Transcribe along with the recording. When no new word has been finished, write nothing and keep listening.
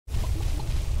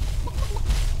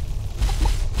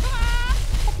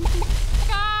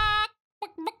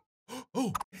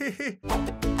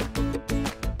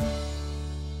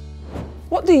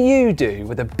What do you do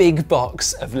with a big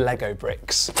box of Lego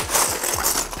bricks?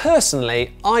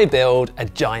 Personally, I build a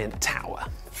giant tower.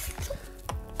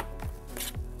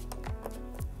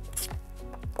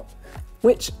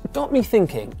 Which got me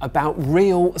thinking about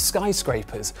real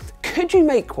skyscrapers. Could you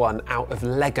make one out of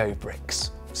Lego bricks?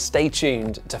 Stay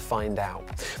tuned to find out.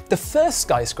 The first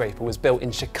skyscraper was built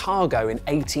in Chicago in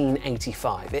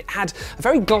 1885. It had a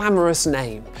very glamorous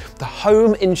name, the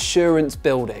Home Insurance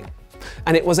Building.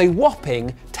 And it was a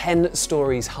whopping 10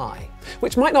 stories high,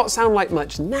 which might not sound like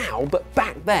much now, but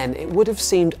back then it would have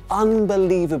seemed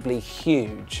unbelievably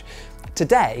huge.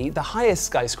 Today, the highest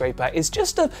skyscraper is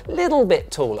just a little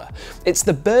bit taller. It's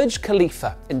the Burj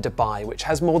Khalifa in Dubai, which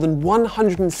has more than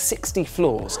 160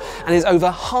 floors and is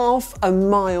over half a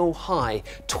mile high,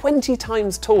 20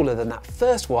 times taller than that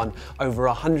first one over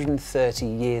 130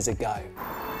 years ago.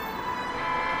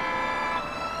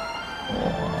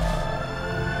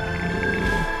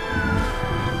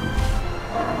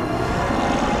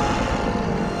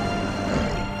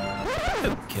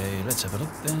 Okay, let's have a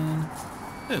look then.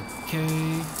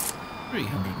 Okay,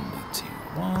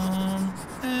 381,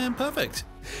 and perfect.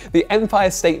 The Empire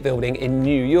State Building in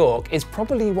New York is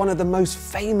probably one of the most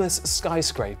famous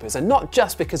skyscrapers, and not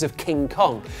just because of King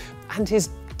Kong and his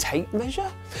tape measure.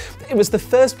 It was the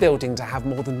first building to have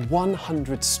more than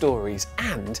 100 stories,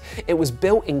 and it was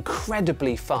built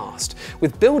incredibly fast,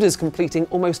 with builders completing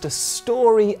almost a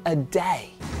story a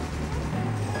day.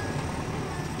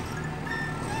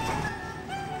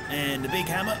 And the big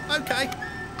hammer, okay.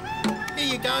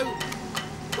 Here you go.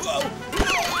 Whoa.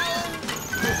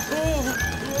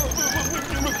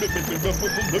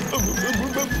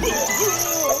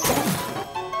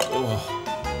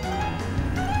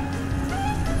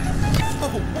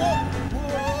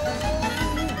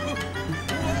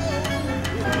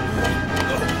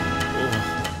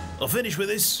 I'll finish with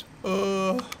this.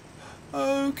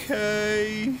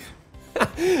 Okay.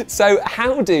 So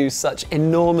how do such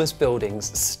enormous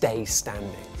buildings stay standing?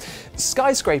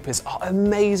 Skyscrapers are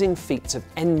amazing feats of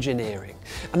engineering,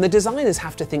 and the designers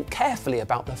have to think carefully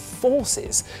about the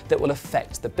forces that will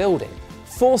affect the building.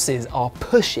 Forces are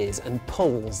pushes and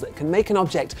pulls that can make an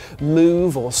object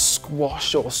move or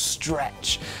squash or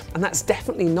stretch, and that's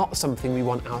definitely not something we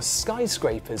want our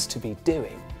skyscrapers to be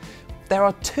doing. There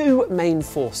are two main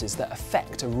forces that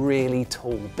affect a really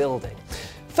tall building.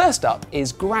 First up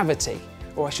is gravity,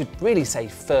 or I should really say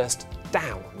first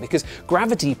down, because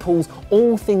gravity pulls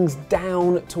all things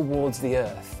down towards the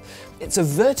Earth. It's a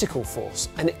vertical force,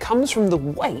 and it comes from the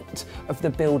weight of the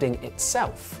building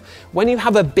itself. When you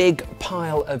have a big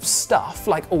pile of stuff,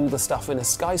 like all the stuff in a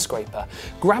skyscraper,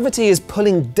 gravity is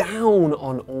pulling down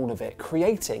on all of it,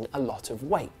 creating a lot of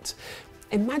weight.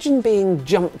 Imagine being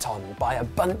jumped on by a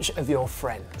bunch of your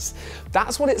friends.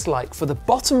 That's what it's like for the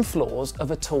bottom floors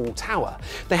of a tall tower.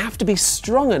 They have to be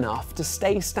strong enough to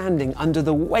stay standing under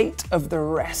the weight of the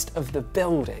rest of the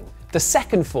building. The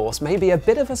second force may be a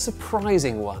bit of a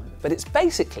surprising one, but it's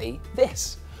basically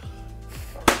this.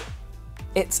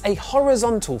 It's a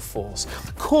horizontal force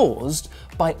caused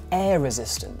by air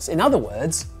resistance. In other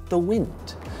words, the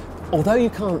wind. Although you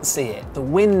can't see it, the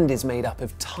wind is made up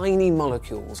of tiny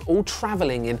molecules all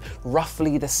travelling in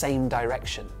roughly the same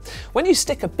direction. When you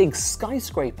stick a big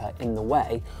skyscraper in the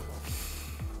way,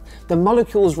 the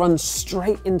molecules run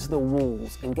straight into the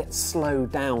walls and get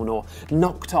slowed down or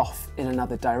knocked off in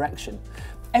another direction.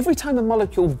 Every time a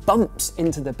molecule bumps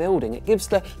into the building, it gives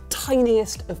the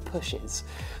tiniest of pushes.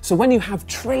 So when you have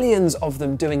trillions of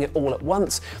them doing it all at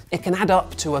once, it can add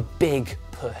up to a big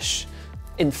push.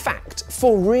 In fact,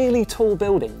 for really tall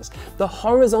buildings, the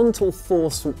horizontal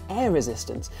force from air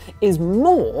resistance is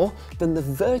more than the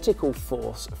vertical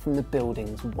force from the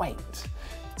building's weight.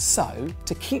 So,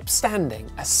 to keep standing,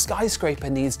 a skyscraper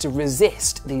needs to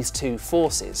resist these two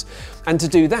forces. And to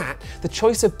do that, the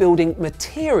choice of building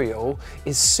material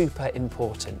is super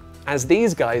important, as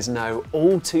these guys know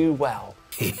all too well.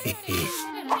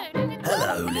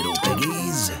 Hello, little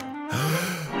piggies.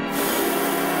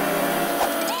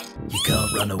 You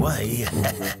can't run away.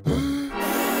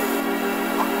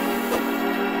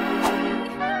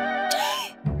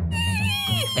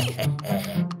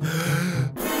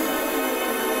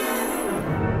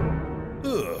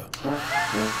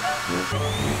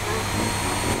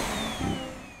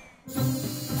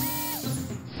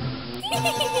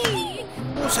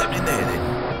 What's happening there then?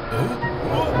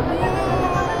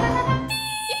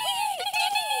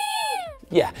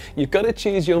 Yeah, you've got to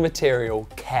choose your material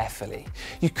carefully.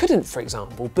 You couldn't, for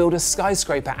example, build a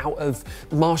skyscraper out of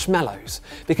marshmallows,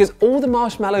 because all the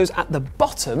marshmallows at the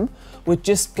bottom would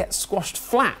just get squashed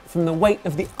flat from the weight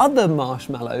of the other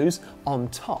marshmallows on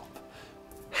top.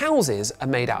 Houses are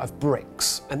made out of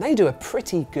bricks, and they do a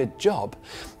pretty good job.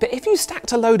 But if you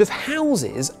stacked a load of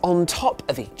houses on top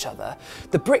of each other,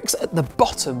 the bricks at the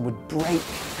bottom would break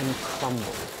and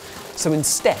crumble. So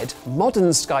instead,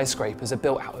 modern skyscrapers are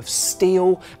built out of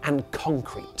steel and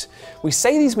concrete. We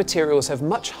say these materials have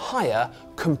much higher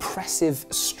compressive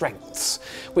strengths,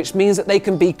 which means that they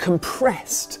can be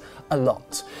compressed a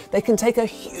lot. They can take a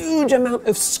huge amount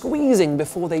of squeezing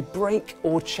before they break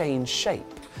or change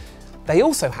shape. They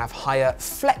also have higher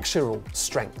flexural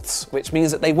strengths, which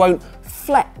means that they won't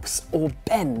flex or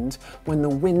bend when the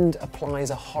wind applies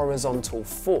a horizontal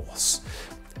force.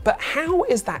 But how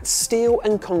is that steel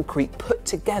and concrete put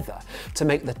together to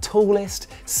make the tallest,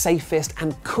 safest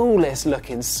and coolest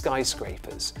looking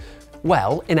skyscrapers?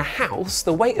 Well, in a house,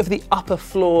 the weight of the upper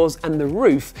floors and the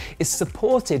roof is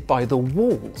supported by the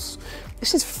walls.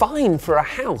 This is fine for a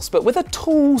house, but with a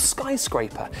tall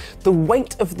skyscraper, the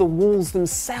weight of the walls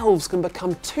themselves can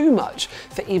become too much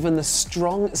for even the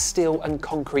strong steel and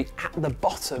concrete at the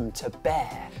bottom to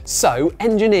bear. So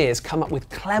engineers come up with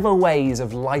clever ways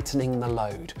of lightening the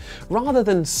load. Rather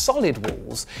than solid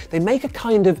walls, they make a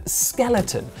kind of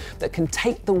skeleton that can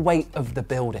take the weight of the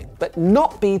building, but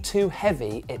not be too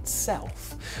heavy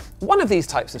itself. One of these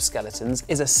types of skeletons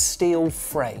is a steel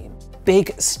frame.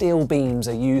 Big steel beams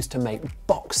are used to make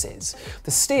boxes. The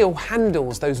steel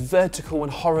handles those vertical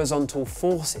and horizontal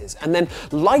forces, and then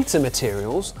lighter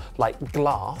materials, like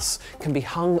glass, can be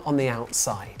hung on the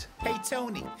outside. Hey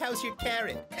Tony, how's your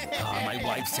carrot? Oh, my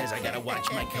wife says I gotta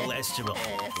watch my cholesterol.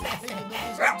 I'm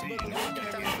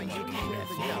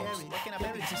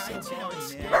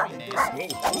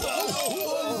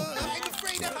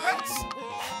afraid of heights.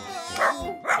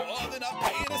 Oh, they're not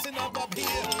paying us enough up here.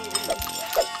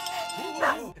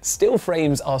 Steel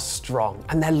frames are strong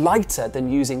and they're lighter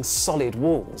than using solid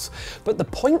walls, but the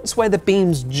points where the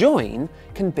beams join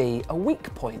can be a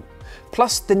weak point.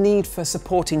 Plus, the need for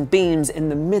supporting beams in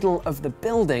the middle of the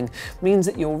building means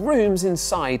that your rooms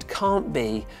inside can't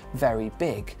be very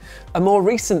big. A more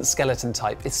recent skeleton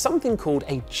type is something called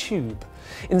a tube.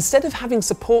 Instead of having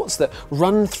supports that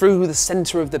run through the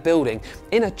centre of the building,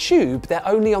 in a tube they're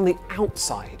only on the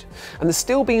outside, and the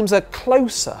steel beams are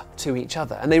closer to each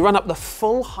other and they run up the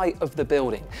full height of the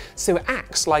building, so it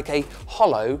acts like a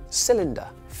hollow cylinder.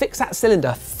 Fix that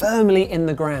cylinder firmly in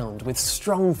the ground with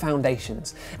strong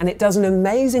foundations, and it does an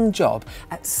amazing job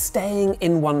at staying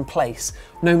in one place,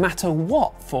 no matter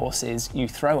what forces you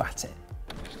throw at it.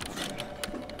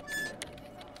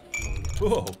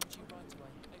 Whoa.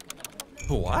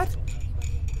 What?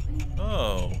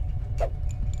 Oh. I'm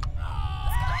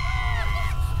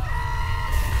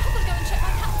gonna go and check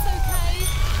my cat's okay.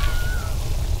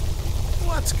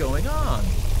 What's going on?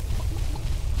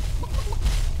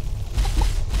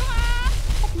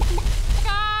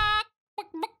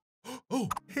 Oh.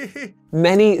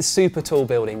 Many super tall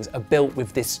buildings are built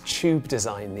with this tube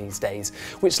design these days,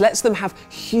 which lets them have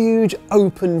huge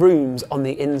open rooms on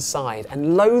the inside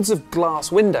and loads of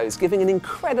glass windows, giving an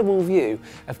incredible view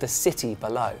of the city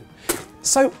below.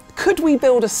 So, could we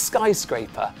build a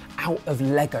skyscraper out of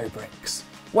Lego bricks?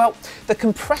 Well, the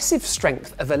compressive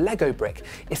strength of a Lego brick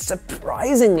is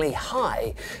surprisingly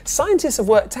high. Scientists have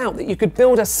worked out that you could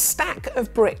build a stack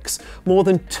of bricks more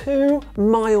than 2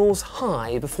 miles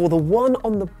high before the one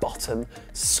on the bottom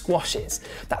squashes.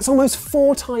 That's almost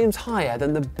 4 times higher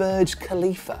than the Burj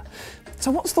Khalifa. So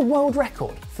what's the world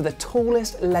record for the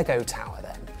tallest Lego tower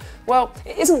then? Well,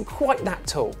 it isn't quite that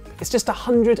tall. It's just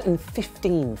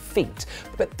 115 feet,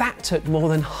 but that took more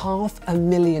than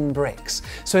 500,000 bricks.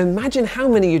 So imagine how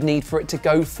many you'd need for it to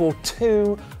go for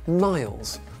 2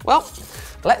 miles. Well,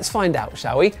 let's find out,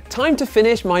 shall we? Time to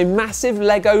finish my massive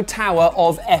Lego tower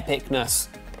of epicness.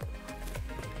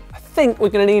 I think we're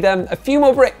gonna need a few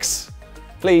more bricks,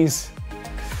 please.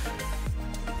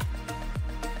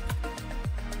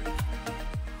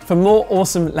 For more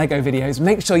awesome Lego videos,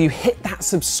 make sure you hit that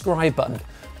subscribe button,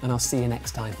 and I'll see you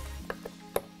next time.